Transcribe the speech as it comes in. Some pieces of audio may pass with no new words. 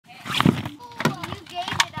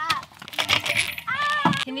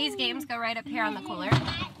Can these games go right up here on the cooler?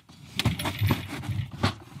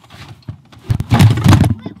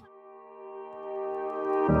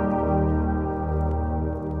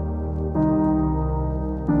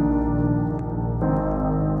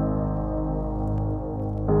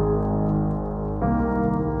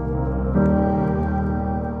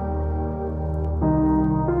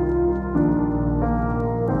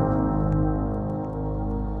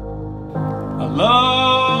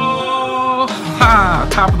 Hello! Ha!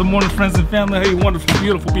 Top of the morning, friends and family. How you wonderful,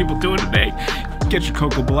 beautiful people doing today? Get your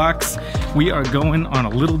cocoa blocks. We are going on a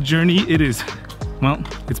little journey. It is, well,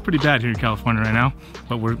 it's pretty bad here in California right now,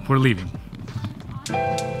 but we're leaving.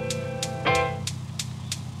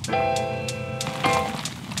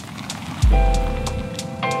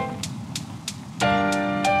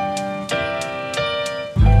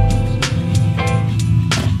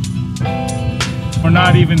 We're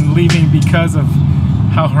not even leaving because of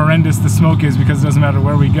how horrendous the smoke is, because it doesn't matter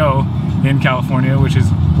where we go in California, which is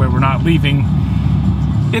where we're not leaving.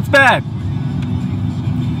 It's bad.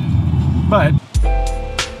 But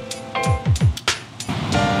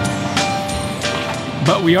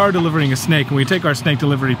we are delivering a snake, and we take our snake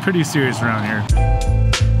delivery pretty serious around here.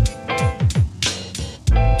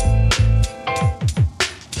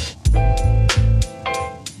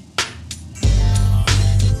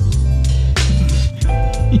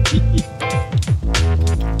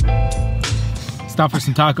 Stop for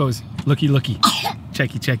some tacos. Looky, looky.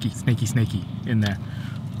 Checky, checky. Snaky, snaky. In there.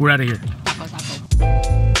 We're out of here. Taco, taco.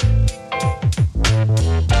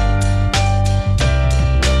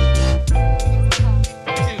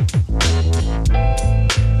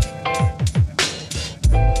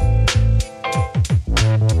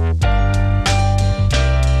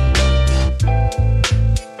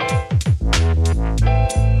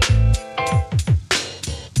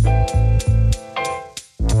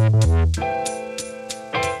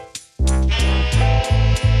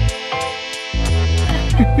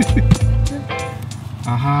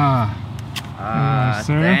 Aha.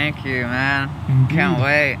 Thank you, man. Indeed. Can't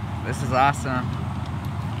wait. This is awesome.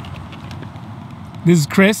 This is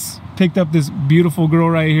Chris. Picked up this beautiful girl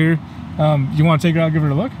right here. You want to take her out, give her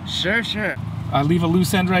a look? Sure, sure. I leave a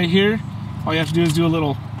loose end right here. All you have to do is do a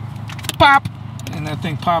little pop, and that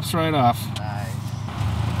thing pops right off. Nice.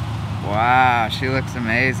 Wow, she looks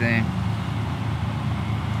amazing.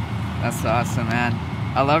 That's awesome, man.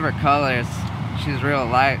 I love her colors. She's real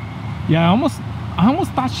light. Yeah, I almost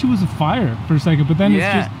thought she was a fire for a second, but then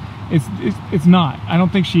it's not. I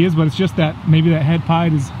don't think she is, but it's just that maybe that head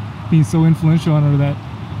pied is being so influential on her that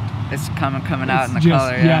it's coming out in the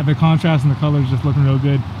color. Yeah, the contrast and the color is just looking real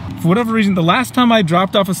good. For whatever reason, the last time I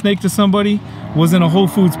dropped off a snake to somebody was in a Whole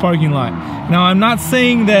Foods parking lot. Now, I'm not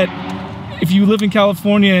saying that if you live in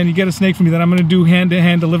California and you get a snake from me, that I'm gonna do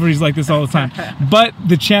hand-to-hand deliveries like this all the time. But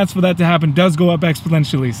the chance for that to happen does go up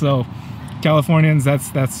exponentially, so Californians,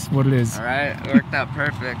 that's what it is. All right, it worked out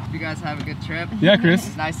perfect. You guys have a good trip. Yeah, Chris.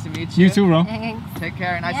 It's nice to meet you. You too, bro. Thanks. Take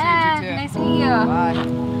care. Nice Yeah, to meet you too. nice to meet you. Bye.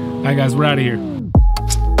 All right, guys, we're out of here.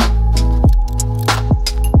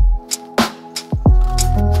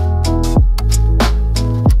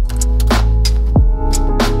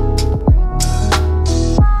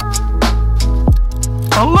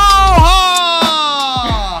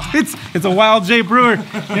 It's a wild Jay Brewer.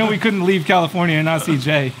 You know, we couldn't leave California and not see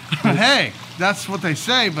Jay. But hey, that's what they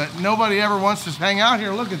say, but nobody ever wants to hang out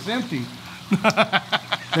here. Look, it's empty.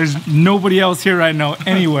 There's nobody else here right now,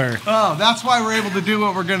 anywhere. Oh, that's why we're able to do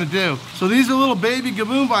what we're gonna do. So these are little baby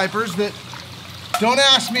gaboon vipers that, don't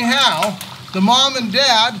ask me how, the mom and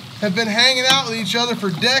dad have been hanging out with each other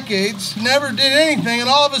for decades, never did anything, and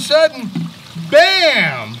all of a sudden,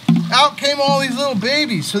 bam! Out came all these little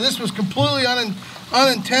babies. So this was completely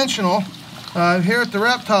unintentional here at the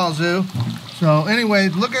reptile zoo. So anyway,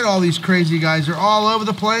 look at all these crazy guys. They're all over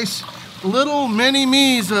the place. Little mini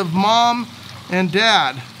me's of mom and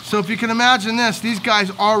dad. So if you can imagine this, these guys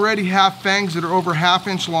already have fangs that are over ½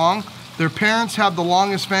 inch long. Their parents have the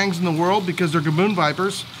longest fangs in the world because they're gaboon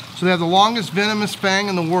vipers. So they have the longest venomous fang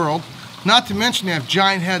in the world. Not to mention they have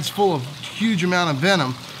giant heads full of huge amount of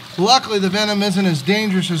venom. Luckily the venom isn't as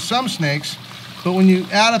dangerous as some snakes, but when you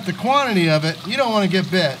add up the quantity of it, you don't want to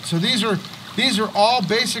get bit. So these are all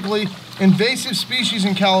basically invasive species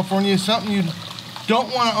in California, something you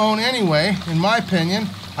don't want to own anyway, in my opinion.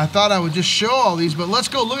 I thought I would just show all these, but let's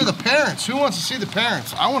go look at the parents. Who wants to see the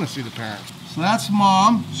parents? I want to see the parents. So that's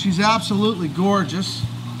mom. She's absolutely gorgeous.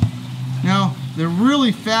 Now, they're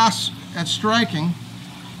really fast at striking,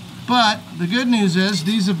 but the good news is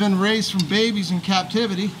these have been raised from babies in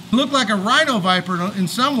captivity. Look like a rhino viper in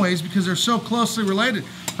some ways because they're so closely related.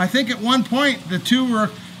 I think at one point the two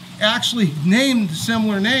were actually named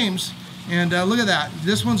similar names. And look at that.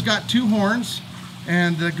 This one's got 2 horns,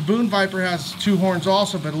 and the gaboon viper has 2 horns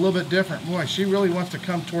also, but a little bit different. Boy, she really wants to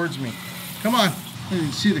come towards me. Come on. You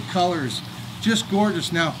can see the colors, just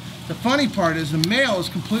gorgeous. Now, the funny part is the male is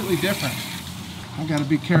completely different. I gotta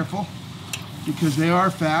be careful because they are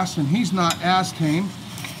fast, and he's not as tame.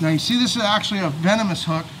 Now you see this is actually a venomous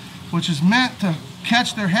hook, which is meant to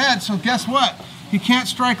catch their head, so guess what? He can't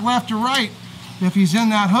strike left or right if he's in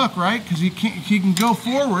that hook, right? Because he can go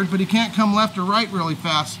forward, but he can't come left or right really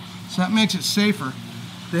fast, so that makes it safer.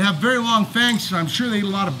 They have very long fangs, so I'm sure they eat a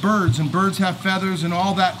lot of birds, and birds have feathers and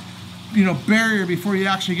all that, you know, barrier before you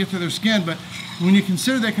actually get to their skin. But when you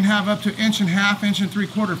consider they can have up to 1.5 inch,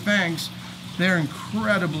 1.75 inch fangs, they're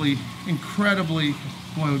incredibly,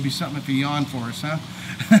 boy, it would be something if he yawned for us, huh?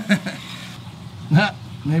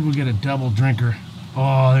 Maybe we'll get a double drinker.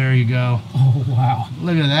 Oh, there you go. Oh, wow.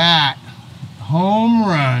 Look at that. Home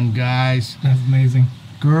run, guys. That's amazing.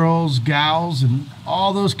 Girls, gals, and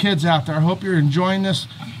all those kids out there, I hope you're enjoying this.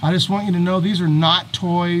 I just want you to know these are not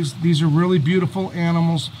toys. These are really beautiful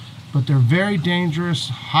animals, but they're very dangerous,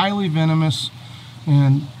 highly venomous,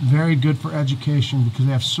 and very good for education because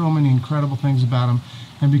they have so many incredible things about them.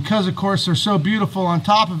 And because, of course, they're so beautiful on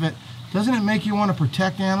top of it, doesn't it make you want to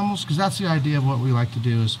protect animals? Because that's the idea of what we like to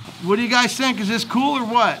do. Is what do you guys think? Is this cool or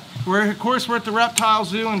what? Of course, we're at the Reptile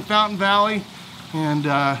Zoo in Fountain Valley, and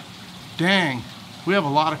dang, we have a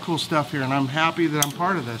lot of cool stuff here, and I'm happy that I'm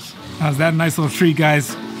part of this. How's that nice little treat,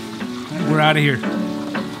 guys? We're out of here.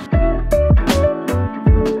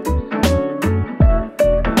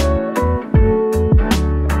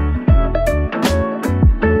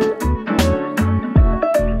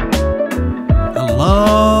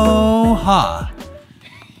 Aloha.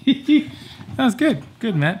 That was good.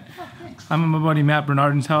 Good, Matt. I'm at my buddy Matt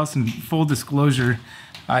Bernardin's house, and full disclosure,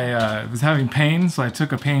 I was having pain, so I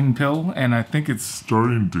took a pain pill, and I think it's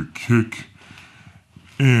starting to kick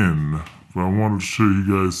in. But I wanted to show you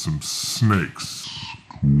guys some snakes.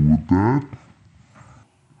 Cool with that?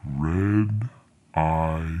 Red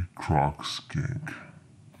eye croc skink.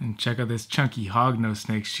 And check out this chunky hognose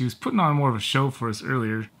snake. She was putting on more of a show for us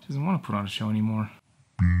earlier. She doesn't want to put on a show anymore.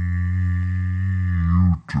 Beautiful.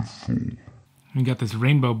 We got this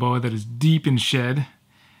rainbow boa that is deep in shed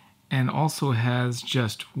and also has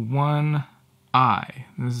just one eye.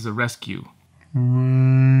 This is a rescue.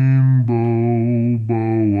 Rainbow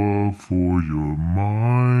boa for your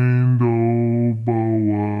mind, oh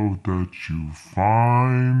boa, that you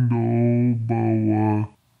find, oh boa.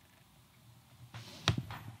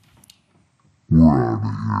 We're out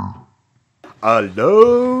of here.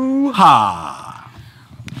 Aloha.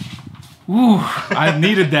 Ooh, I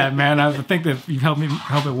needed that, man. I think that you've helped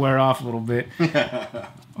it wear off a little bit.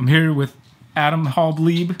 I'm here with Adam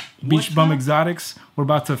Halbleib, Beach Bum Exotics. We're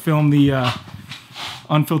about to film the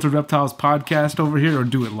Unfiltered Reptiles podcast over here, or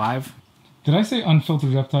do it live. Did I say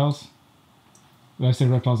Unfiltered Reptiles? Did I say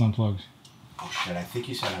Reptiles Unplugged? Oh shit, I think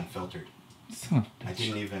you said unfiltered. Son of a I bitch.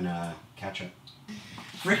 didn't even catch it.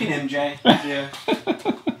 Freaking MJ. Yeah.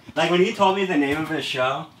 Like when he told me the name of his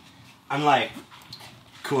show, I'm like,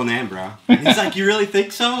 cool name, bro. And he's like, you really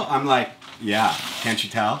think so? I'm like, yeah, can't you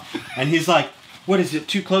tell? And he's like, what is it,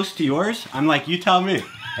 too close to yours? I'm like, you tell me.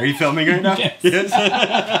 Are you filming right now? Yes.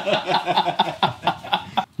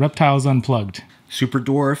 Reptiles Unplugged. Super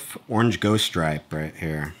Dwarf Orange Ghost Stripe right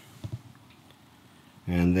here.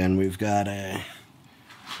 And then we've got a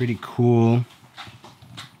pretty cool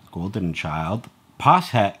Golden Child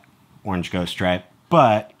Posset Orange Ghost Stripe,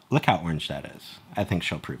 but look how orange that is. I think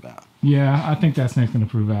she'll prove out. Yeah, I think that snake's going to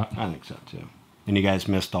prove out. I think so too. And you guys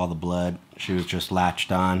missed all the blood. She was just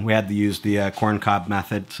latched on. We had to use the corn cob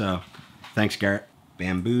method, so thanks, Garrett.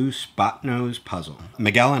 Bamboo Spot Nose Puzzle.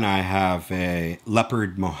 Miguel and I have a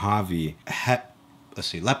Leopard Mojave Het. Let's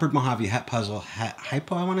see, Leopard Mojave Het Puzzle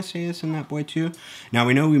Hypo, I want to say, is in that boy too. Now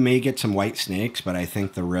we know we may get some white snakes, but I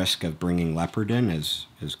think the risk of bringing leopard in is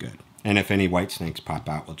good. And if any white snakes pop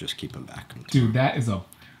out, we'll just keep them back. Dude, that is a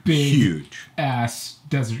big huge ass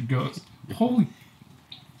desert ghost. Holy,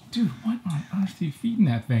 dude, what on earth are you feeding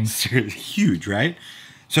that thing? Huge, right?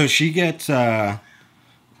 So she gets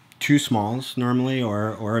 2 smalls normally,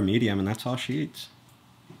 or a medium, and that's all she eats.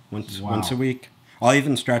 Once a week. I'll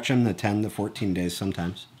even stretch them to 10 to 14 days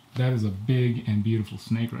sometimes. That is a big and beautiful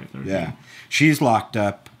snake right there. Yeah. Dude. She's locked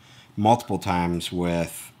up multiple times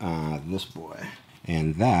with this boy.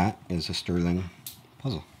 And that is a sterling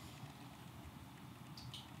puzzle.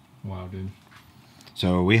 Wow, dude.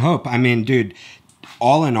 So we hope. I mean, dude,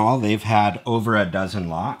 all in all, they've had over a dozen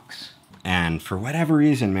locks. And for whatever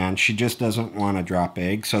reason, man, she just doesn't want to drop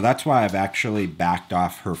eggs. So that's why I've actually backed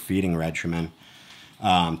off her feeding regimen.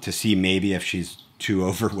 to see maybe if she's too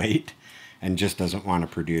overweight and just doesn't want to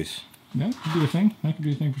produce. That could be a thing. That could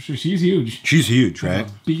be a thing for sure. She's huge. She's huge, right?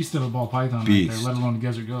 A beast of a ball python right there, let alone a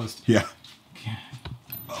desert ghost. Yeah.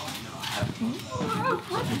 Oh, no.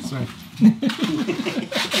 Sorry.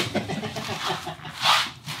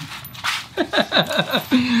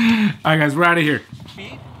 All right, guys, we're out of here.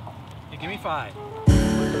 You give me 5.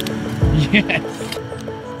 Yes.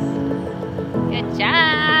 Good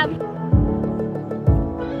job.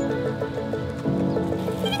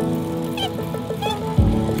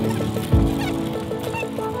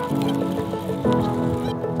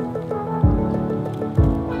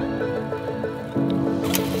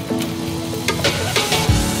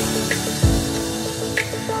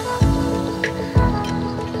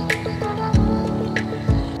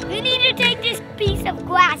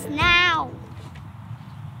 Glass now.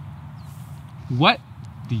 What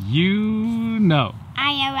do you know?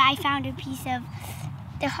 I found a piece of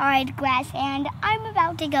the hard glass and I'm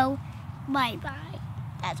about to go bye-bye.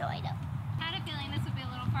 That's all I know. I had a feeling this would be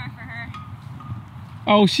a little far for her.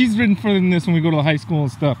 Oh, she's ridden further than this when we go to the high school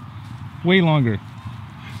and stuff. Way longer.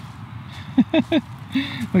 Look at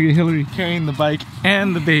Hillary carrying the bike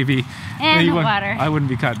and the baby. And the water. I wouldn't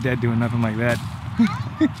be caught dead doing nothing like that.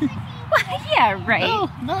 Yeah, right.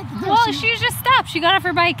 No, well, she just stopped. She got off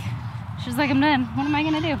her bike. She was like, I'm done. What am I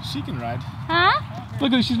going to do? She can ride. Huh?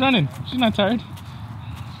 Look at her, she's running. She's not tired.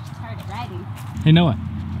 She's tired of riding. Hey, Noah.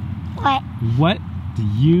 What? What do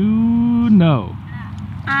you know?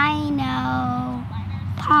 I know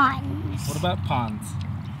ponds. What about ponds?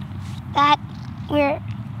 That we're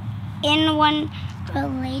in one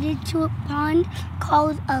related to a pond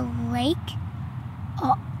called a lake.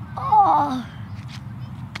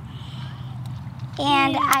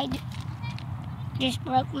 And I just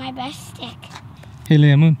broke my best stick. Hey,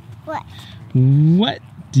 Leah Moon. What? What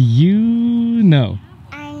do you know?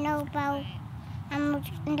 I know about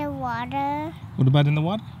in the water. What about in the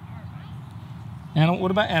water?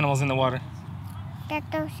 What about animals in the water? That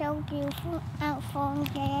they're so beautiful. I found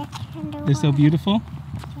it in the water. They're so beautiful?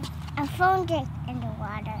 I found it in the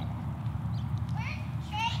water.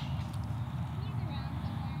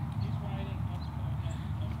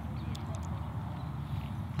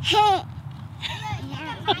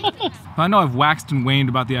 I know I've waxed and waned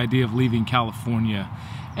about the idea of leaving California,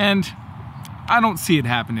 and I don't see it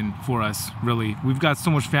happening for us, really. We've got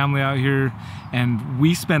so much family out here, and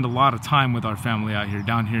we spend a lot of time with our family out here,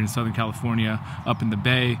 down here in Southern California, up in the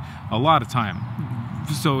Bay, a lot of time.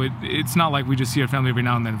 So it's not like we just see our family every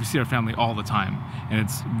now and then. We see our family all the time, and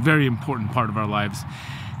it's a very important part of our lives.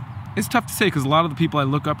 It's tough to say because a lot of the people I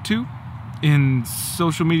look up to in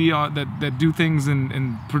social media that do things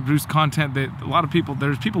and produce content, that a lot of people,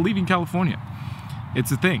 there's people leaving California.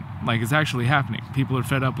 It's a thing, like it's actually happening. People are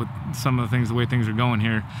fed up with some of the things, the way things are going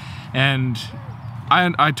here. And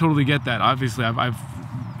I totally get that. Obviously, I've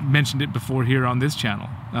mentioned it before here on this channel.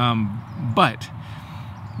 But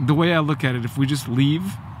the way I look at it, if we just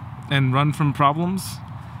leave and run from problems,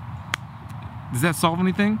 does that solve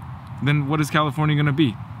anything? Then what is California gonna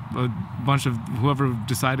be? A bunch of whoever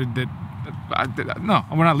decided that, no,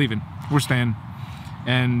 we're not leaving, we're staying.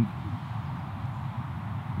 And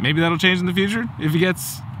maybe that'll change in the future if it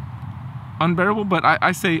gets unbearable, but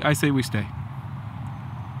I say we stay.